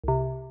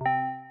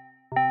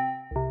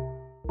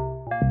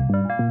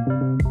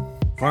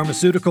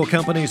Pharmaceutical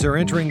companies are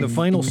entering the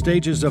final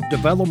stages of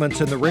development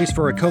in the race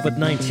for a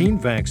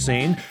COVID-19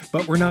 vaccine,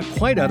 but we're not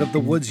quite out of the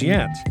woods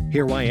yet.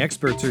 Hear why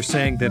experts are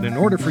saying that in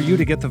order for you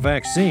to get the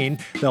vaccine,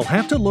 they'll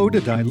have to load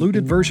a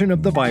diluted version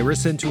of the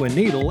virus into a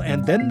needle,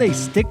 and then they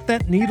stick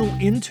that needle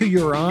into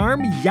your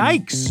arm?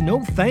 Yikes!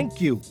 No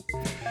thank you.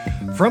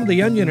 From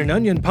The Onion and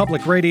Onion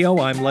Public Radio,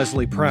 I'm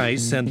Leslie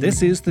Price, and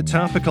this is The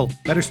Topical.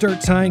 Better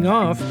start tying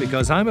off,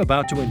 because I'm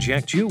about to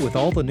inject you with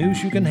all the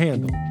news you can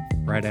handle.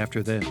 Right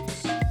after this.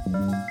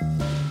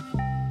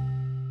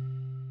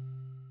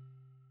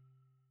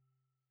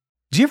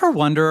 Do you ever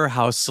wonder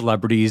how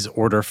celebrities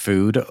order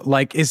food?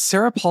 Like, is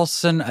Sarah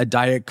Paulson a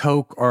Diet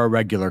Coke or a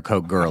regular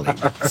Coke girlie?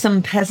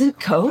 Some peasant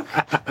Coke?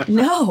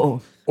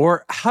 No.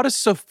 Or how does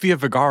Sofia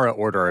Vergara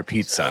order a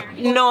pizza?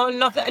 No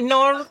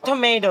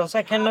tomatoes.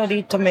 I cannot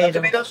eat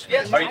tomatoes.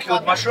 Yes. Are you cool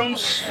with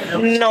mushrooms?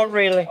 Not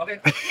really.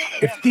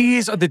 If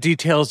these are the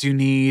details you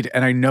need,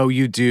 and I know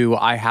you do,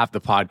 I have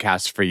the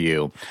podcast for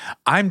you.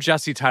 I'm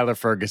Jesse Tyler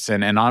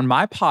Ferguson, and on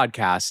my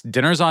podcast,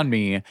 Dinners on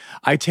Me,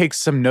 I take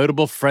some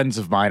notable friends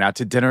of mine out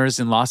to dinners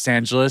in Los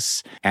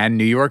Angeles and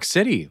New York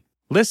City.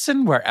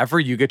 Listen wherever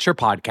you get your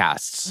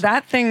podcasts.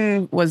 That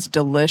thing was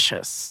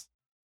delicious.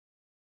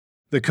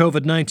 The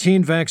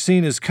COVID-19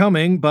 vaccine is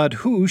coming, but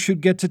who should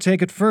get to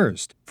take it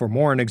first? For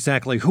more on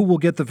exactly who will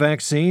get the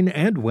vaccine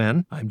and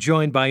when, I'm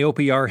joined by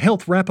OPR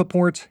Health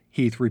Rappaport,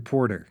 Heath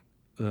Reporter.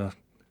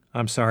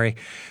 I'm sorry.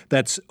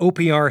 That's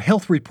OPR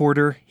Health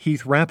Reporter,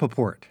 Heath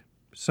Rappaport.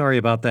 Sorry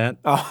about that.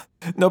 Oh,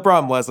 no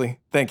problem, Leslie.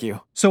 Thank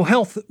you. So,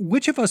 Health,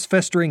 which of us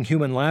festering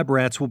human lab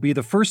rats will be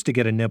the first to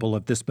get a nibble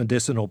of this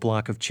medicinal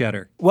block of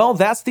cheddar? Well,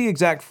 that's the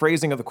exact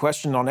phrasing of the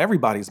question on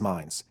everybody's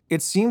minds.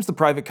 It seems the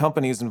private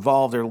companies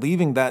involved are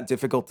leaving that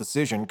difficult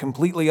decision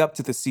completely up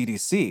to the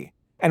CDC.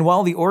 And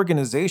while the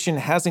organization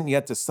hasn't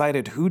yet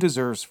decided who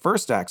deserves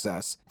first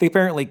access, they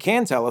apparently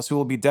can tell us who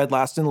will be dead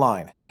last in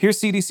line.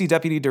 Here's CDC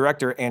Deputy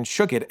Director Anne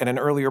Schuchat at an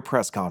earlier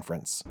press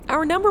conference.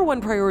 Our number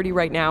one priority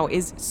right now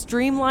is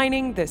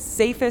streamlining the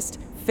safest,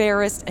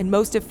 fairest, and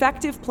most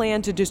effective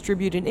plan to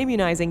distribute an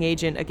immunizing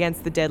agent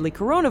against the deadly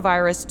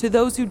coronavirus to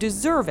those who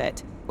deserve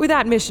it. With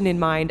that mission in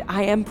mind,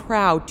 I am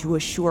proud to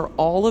assure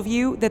all of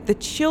you that the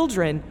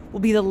children will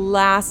be the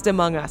last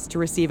among us to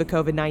receive a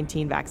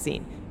COVID-19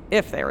 vaccine.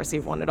 If they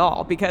receive one at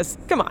all, because,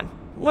 come on,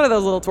 what are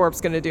those little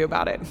twerps going to do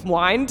about it?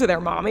 Whine to their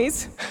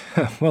mommies?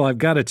 Well, I've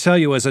got to tell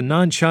you, as a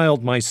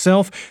non-child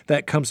myself,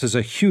 that comes as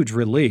a huge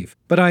relief.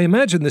 But I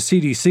imagine the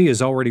CDC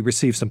has already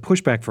received some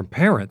pushback from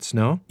parents,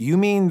 no? You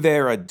mean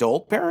their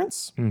adult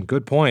parents?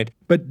 Good point.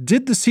 But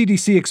did the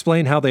CDC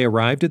explain how they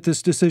arrived at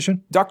this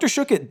decision? Dr.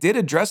 Schuchat did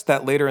address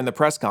that later in the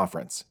press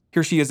conference.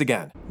 Here she is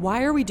again.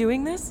 Why are we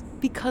doing this?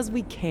 Because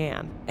we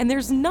can. And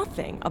there's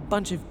nothing a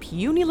bunch of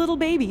puny little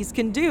babies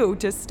can do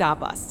to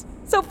stop us.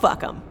 So fuck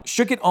them.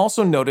 Schuchat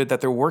also noted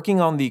that they're working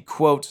on the,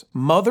 quote,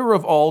 mother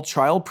of all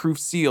child-proof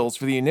seals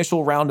for the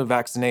initial round of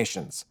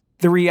vaccinations.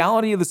 The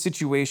reality of the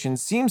situation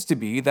seems to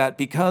be that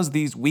because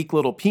these weak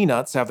little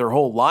peanuts have their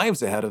whole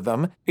lives ahead of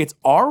them, it's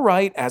our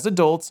right as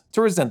adults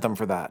to resent them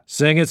for that.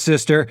 Sing it,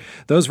 sister.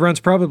 Those runts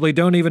probably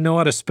don't even know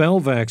how to spell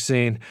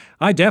vaccine.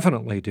 I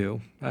definitely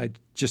do. I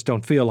just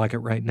don't feel like it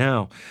right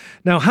now.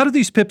 Now, how do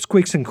these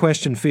pipsqueaks in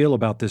question feel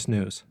about this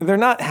news? They're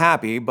not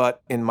happy,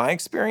 but in my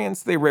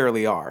experience, they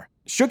rarely are.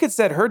 Schuchat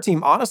said her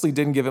team honestly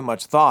didn't give it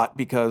much thought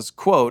because,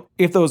 quote,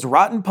 if those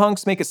rotten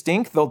punks make a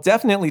stink, they'll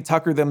definitely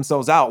tucker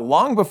themselves out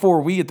long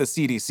before we at the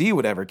CDC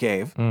would ever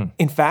cave.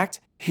 In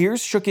fact,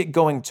 here's Schuchat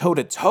going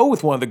toe-to-toe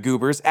with one of the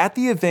goobers at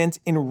the event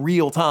in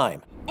real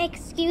time.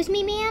 Excuse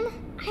me,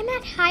 ma'am? I'm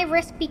at high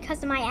risk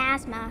because of my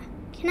asthma.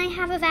 Can I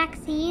have a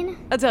vaccine?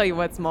 I'll tell you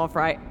what, small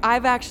fry,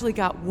 I've actually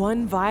got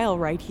one vial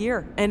right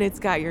here, and it's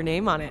got your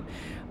name on it.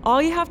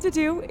 All you have to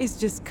do is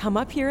just come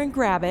up here and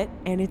grab it,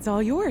 and it's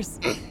all yours.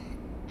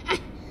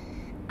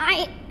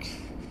 I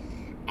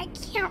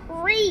can't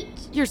reach.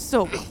 You're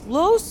so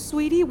close,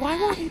 sweetie. Why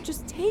won't you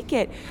just take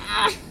it?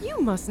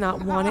 You must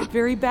not want it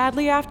very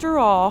badly after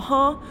all,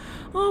 huh?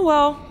 Oh,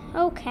 well.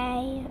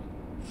 Okay.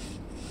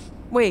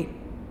 Wait,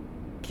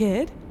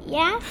 kid?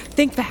 Yeah?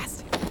 Think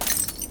fast.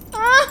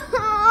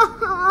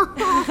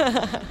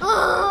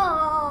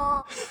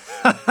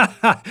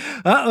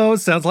 Uh-oh,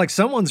 sounds like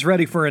someone's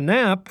ready for a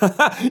nap.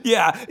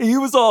 Yeah, he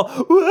was all,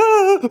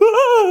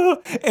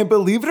 and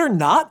believe it or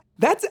not,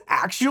 that's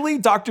actually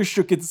Dr.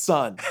 Schuchat's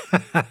son.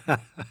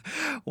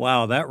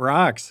 Wow, that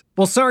rocks.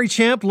 Well, sorry,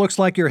 champ. Looks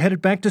like you're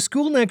headed back to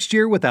school next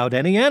year without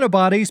any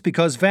antibodies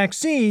because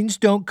vaccines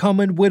don't come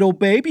in whittle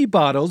baby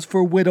bottles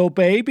for whittle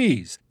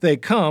babies. They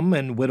come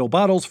in whittle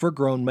bottles for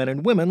grown men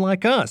and women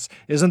like us.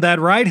 Isn't that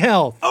right,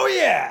 Health? Oh,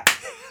 yeah.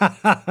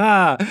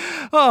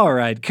 All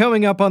right,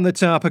 coming up on The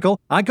Topical,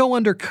 I go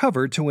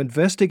undercover to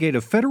investigate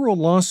a federal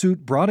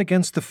lawsuit brought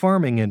against the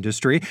farming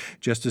industry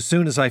just as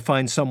soon as I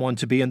find someone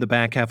to be in the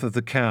back half of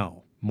the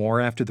cow. More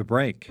after the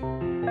break.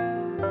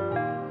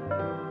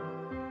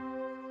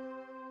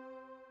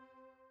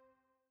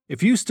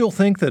 If you still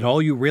think that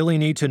all you really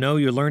need to know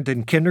you learned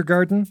in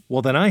kindergarten,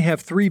 well then I have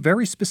 3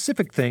 very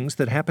specific things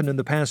that happened in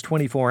the past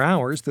 24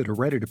 hours that are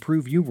ready to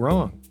prove you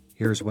wrong.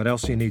 Here's what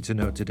else you need to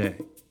know today.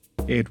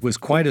 It was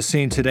quite a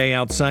scene today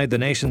outside the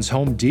nation's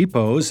Home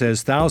Depots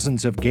as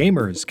thousands of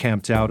gamers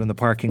camped out in the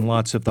parking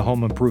lots of the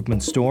home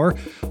improvement store,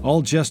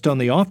 all just on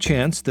the off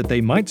chance that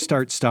they might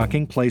start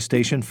stocking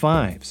PlayStation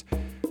 5s.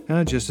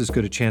 Just as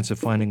good a chance of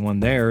finding one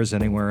there as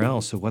anywhere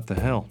else, so what the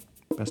hell?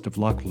 Best of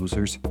luck,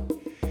 losers.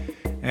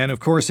 And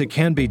of course, it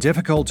can be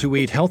difficult to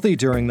eat healthy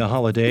during the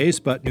holidays,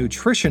 but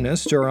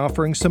nutritionists are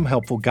offering some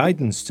helpful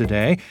guidance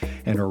today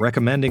and are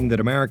recommending that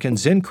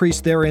Americans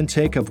increase their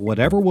intake of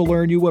whatever will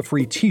earn you a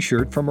free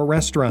t-shirt from a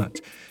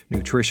restaurant.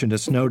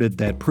 Nutritionists noted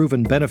that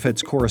proven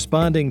benefits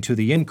corresponding to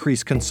the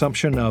increased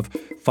consumption of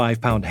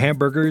 5-pound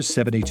hamburgers,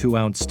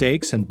 72-ounce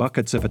steaks, and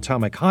buckets of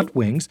Atomic Hot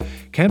Wings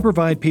can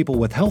provide people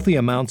with healthy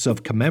amounts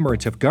of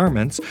commemorative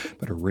garments,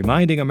 but are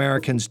reminding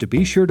Americans to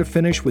be sure to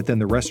finish within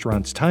the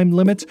restaurant's time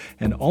limit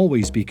and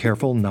always be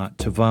careful not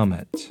to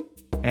vomit.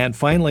 And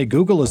finally,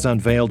 Google has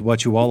unveiled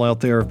what you all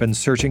out there have been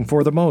searching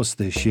for the most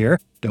this year.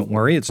 Don't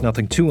worry, it's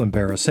nothing too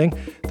embarrassing.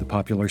 The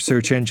popular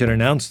search engine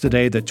announced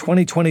today that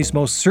 2020's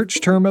most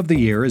searched term of the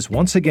year is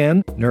once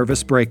again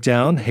nervous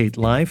breakdown, hate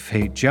life,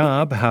 hate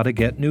job, how to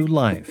get new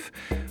life.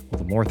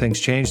 Well, the more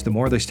things change, the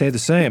more they stay the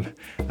same.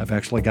 I've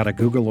actually got a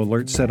Google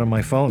alert set on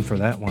my phone for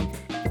that one.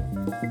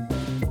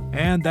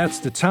 And that's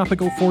the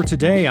Topical for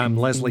today. I'm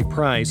Leslie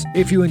Price.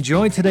 If you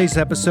enjoyed today's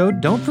episode,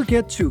 don't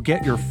forget to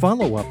get your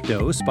follow-up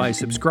dose by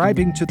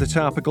subscribing to The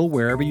Topical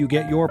wherever you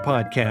get your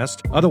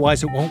podcast.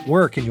 Otherwise, it won't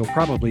work and you'll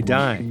probably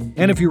die.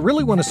 And if you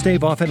really want to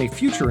stave off any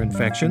future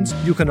infections,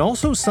 you can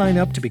also sign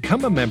up to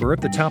become a member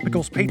of The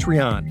Topical's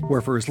Patreon,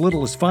 where for as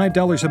little as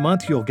 $5 a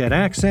month, you'll get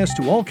access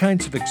to all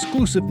kinds of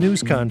exclusive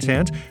news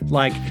content,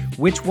 like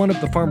which one of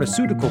the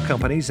pharmaceutical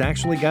companies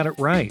actually got it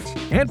right.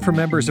 And for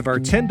members of our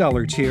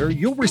 $10 tier,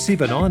 you'll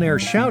receive an on-air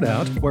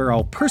shout-out where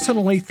I'll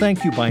personally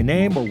thank you by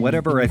name or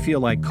whatever I feel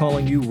like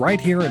calling you right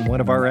here in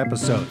one of our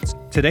episodes.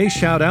 Today's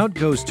shout-out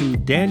goes to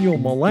Daniel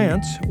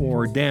Mallant,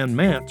 or Dan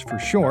Matt for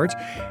short,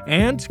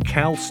 and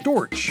Cal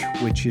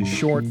Storch, which is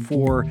short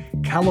for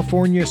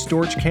California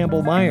Storch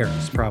Campbell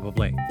Myers,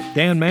 probably.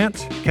 Dan Matt,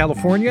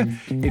 California,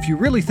 if you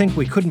really think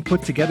we couldn't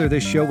put together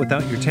this show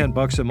without your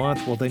 $10 a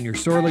month, well then you're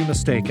sorely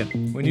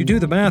mistaken. When you do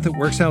the math, it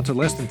works out to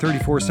less than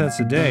 34 cents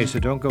a day, so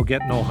don't go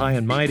getting all high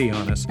and mighty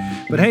on us.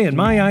 But hey, in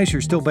my eyes,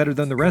 you're still better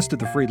than the rest of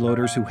the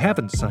freeloaders who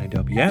haven't signed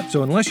up yet,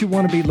 so unless you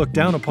want to be looked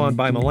down upon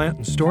by Mallant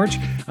and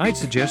Storch, I'd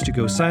suggest you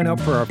go sign up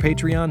for our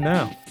Patreon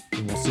now,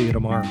 and we'll see you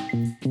tomorrow.